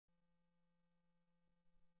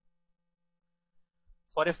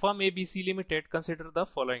For a firm ABC Limited, consider the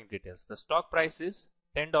following details. The stock price is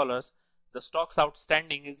 $10. The stocks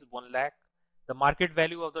outstanding is 1 lakh. The market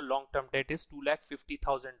value of the long-term debt is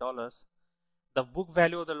 $2,50,000. The book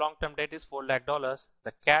value of the long-term debt is $4 lakh.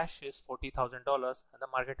 The cash is $40,000 and the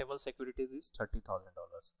marketable securities is $30,000.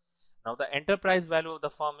 Now the enterprise value of the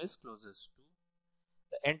firm is closest to.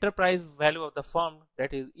 The enterprise value of the firm,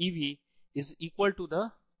 that is EV, is equal to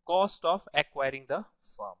the cost of acquiring the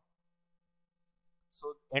firm.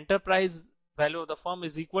 So enterprise value of the firm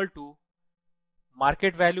is equal to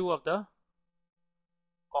market value of the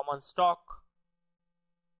common stock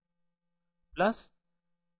plus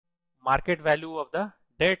market value of the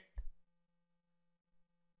debt.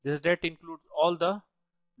 This debt includes all the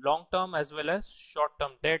long-term as well as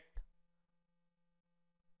short-term debt,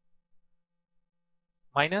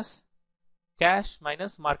 minus cash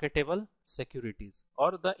minus marketable securities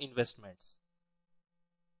or the investments.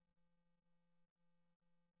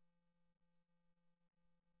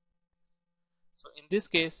 So in this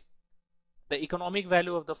case, the economic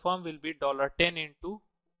value of the firm will be $10 into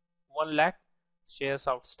 1 lakh shares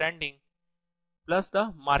outstanding plus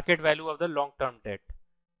the market value of the long-term debt,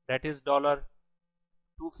 that is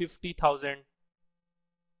 $250,000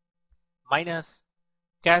 minus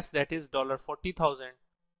cash, that is $40,000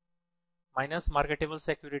 minus marketable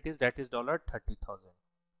securities, that is $30,000.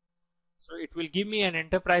 So it will give me an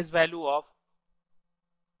enterprise value of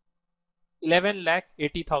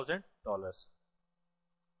 $11,80,000. So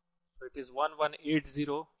it is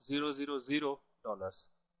 $11,80,000.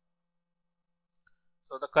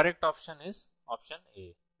 So the correct option is option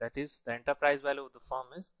A. That is, the enterprise value of the firm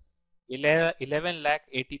is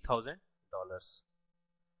 $11,80,000.